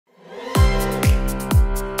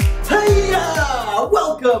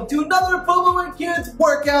Welcome to another Bobo and Kids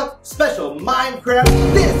workout special Minecraft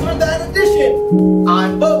this or that edition.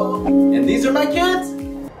 I'm Bobo, and these are my kids,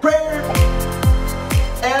 Prayer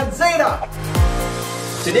and Zeta.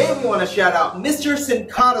 Today we want to shout out Mr.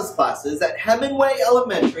 Sincata's classes at Hemingway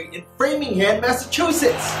Elementary in Framingham,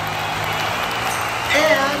 Massachusetts,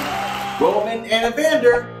 and Roman and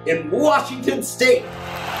Evander in Washington State.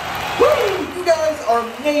 Woo! You guys are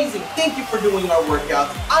amazing. Thank you for doing our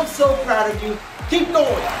workouts. I'm so proud of you. Keep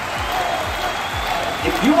going.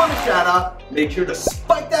 If you want a shout out, make sure to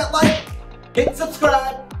spike that like, hit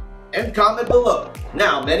subscribe, and comment below.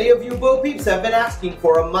 Now, many of you Bo peeps have been asking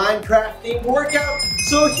for a Minecraft themed workout,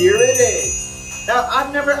 so here it is. Now,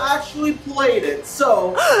 I've never actually played it,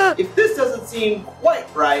 so if this doesn't seem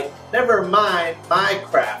quite right, never mind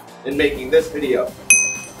Minecraft in making this video.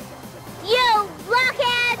 You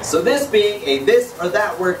blockhead! So this being a this or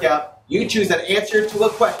that workout, you choose an answer to a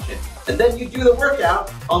question, and then you do the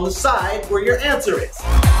workout on the side where your answer is.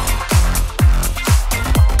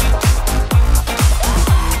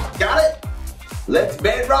 Got it? Let's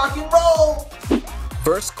bedrock and roll!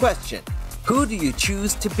 First question, who do you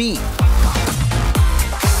choose to be?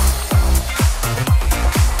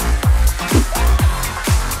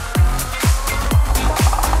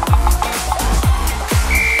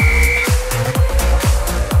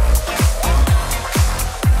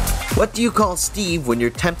 What do you call Steve when you're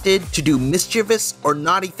tempted to do mischievous or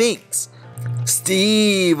naughty things?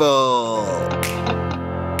 Steve-o.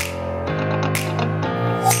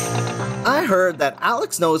 I heard that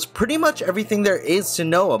Alex knows pretty much everything there is to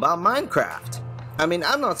know about Minecraft. I mean,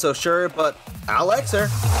 I'm not so sure, but I'll ask her.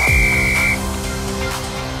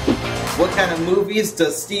 What kind of movies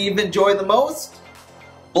does Steve enjoy the most?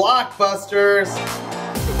 Blockbusters.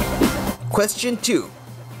 Question 2.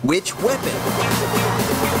 Which weapon?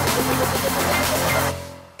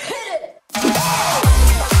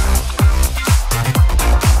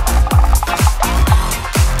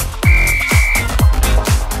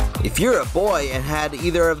 If you're a boy and had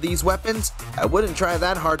either of these weapons, I wouldn't try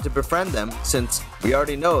that hard to befriend them, since we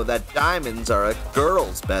already know that diamonds are a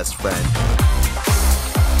girl's best friend.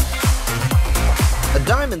 A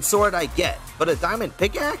diamond sword I get, but a diamond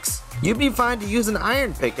pickaxe? You'd be fine to use an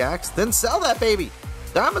iron pickaxe, then sell that baby.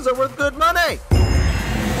 Diamonds are worth good money.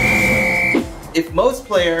 If most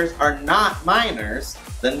players are not miners,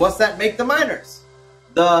 then what's that make the miners?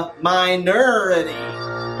 The minority.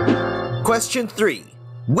 Question 3.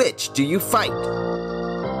 Which do you fight?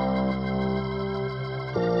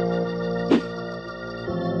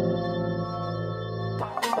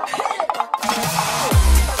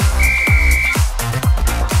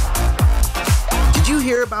 Did you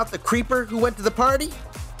hear about the creeper who went to the party?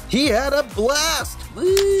 He had a blast!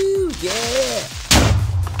 Woo, yeah!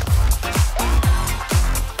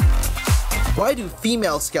 Why do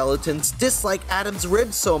female skeletons dislike Adam's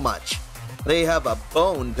ribs so much? They have a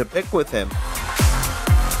bone to pick with him.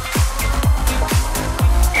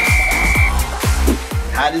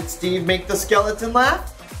 How did Steve make the skeleton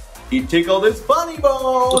laugh? He tickled his funny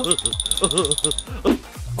bone!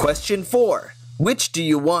 Question 4. Which do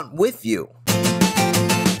you want with you?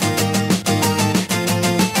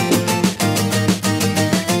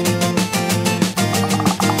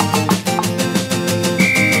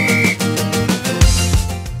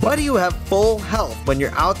 Why do you have full health when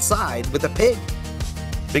you're outside with a pig?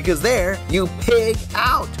 Because there, you pig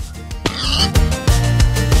out!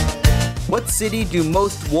 What city do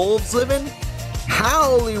most wolves live in?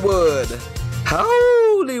 Hollywood!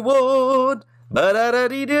 Hollywood!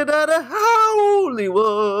 Ba-da-da-dee-da-da-da,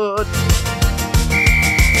 Hollywood!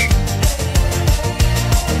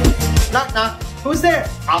 Knock knock, who's there?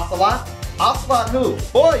 Ocelot? Ocelot who?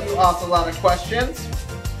 Boy, you ask a lot of questions.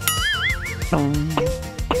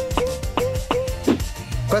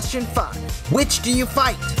 Question 5. Which do you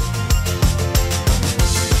fight?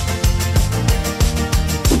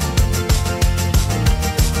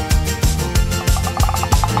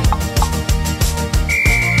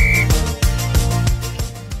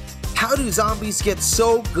 How do zombies get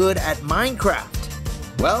so good at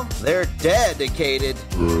Minecraft? Well, they're dedicated.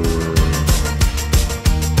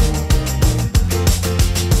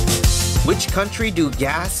 Which country do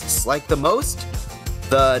ghasts like the most?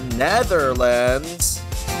 The Netherlands.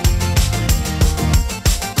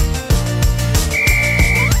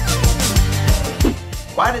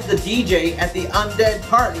 Why did the DJ at the undead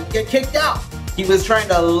party get kicked out? He was trying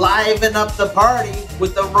to liven up the party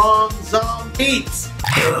with the wrong zombie beats.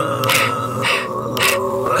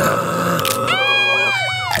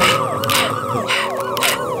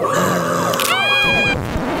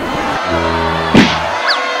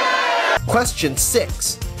 Question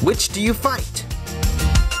 6. Which do you fight?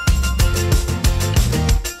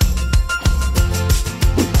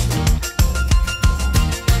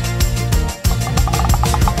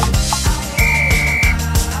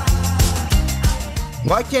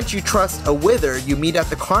 Why can't you trust a wither you meet at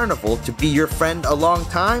the carnival to be your friend a long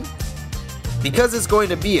time? Because it's going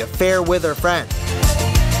to be a fair wither friend.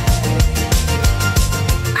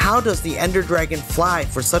 How does the Ender Dragon fly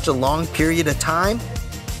for such a long period of time?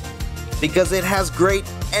 Because it has great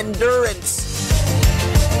endurance.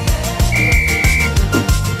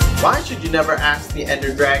 Why should you never ask the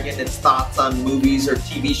Ender Dragon its thoughts on movies or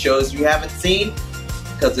TV shows you haven't seen?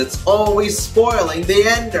 Because it's always spoiling the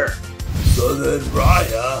Ender. So then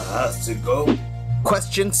Raya has to go.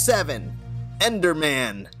 Question 7.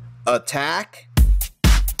 Enderman. Attack?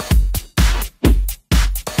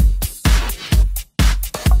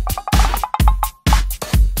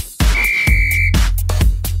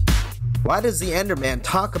 Why does the Enderman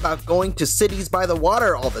talk about going to cities by the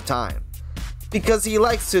water all the time? Because he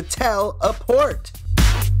likes to teleport.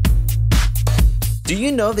 Do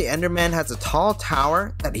you know the Enderman has a tall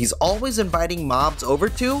tower that he's always inviting mobs over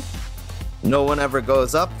to? No one ever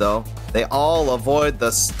goes up though. They all avoid the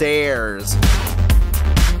stairs.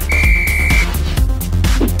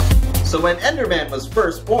 So when Enderman was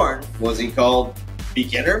first born, was he called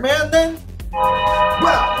Beginner Man then?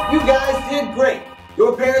 Well, you guys did great.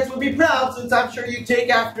 Your parents would be proud since I'm sure you take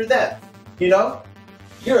after them. You know,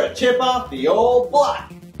 you're a chip off the old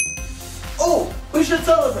block. Oh, we should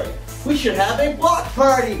celebrate. We should have a block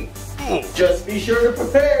party. Just be sure to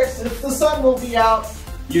prepare since the sun will be out.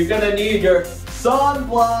 You're gonna need your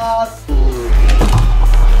sunblock.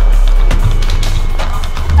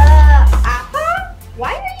 Appa?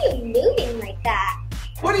 Why are you moving like that?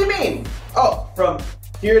 What do you mean? Oh, from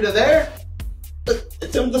here to there?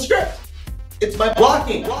 It's in the script. It's my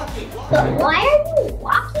blocking. Why are you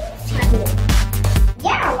walking funny?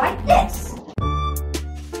 Yeah, like this.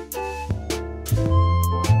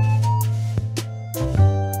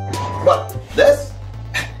 What? This?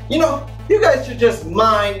 You know, you guys should just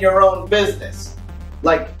mind your own business.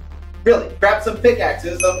 Like, really, grab some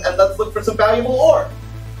pickaxes and let's look for some valuable ore.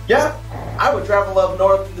 Yeah, I would travel up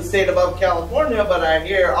north to the state above California, but I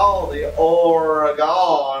hear all the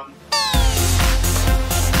Oregon.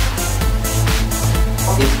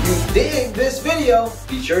 If you dig this video,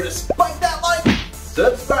 be sure to spike that like,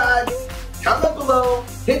 subscribe, comment below,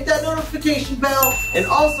 hit that notification bell, and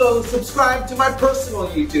also subscribe to my personal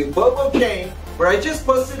YouTube, Bobo, where I just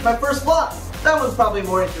posted my first vlog. That one's probably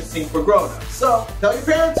more interesting for grown-ups. So, tell your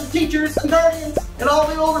parents and teachers and guardians and all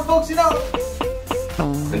the older folks you know.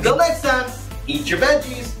 Until next time, eat your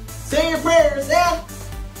veggies, say your prayers, and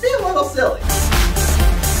be a little silly.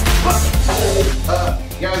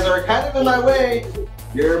 You guys are kind of in my way.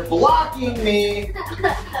 You're blocking me.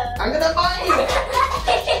 I'm gonna bite you.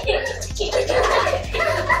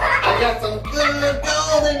 I got some good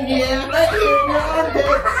gold in here, right here in your armpit.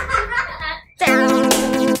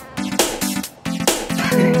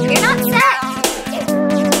 You're not set.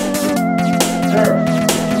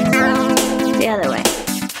 The other way.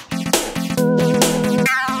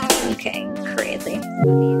 Okay, crazy.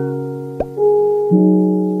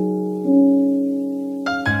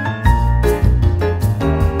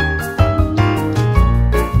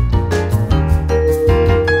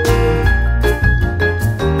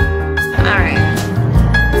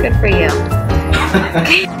 Good for you.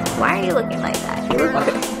 Why are you looking like that?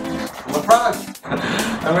 I'm a frog.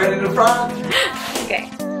 I'm ready to frog. Okay.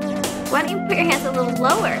 Why don't you put your hands a little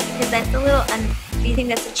lower? Because that's a little, do you think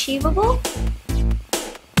that's achievable?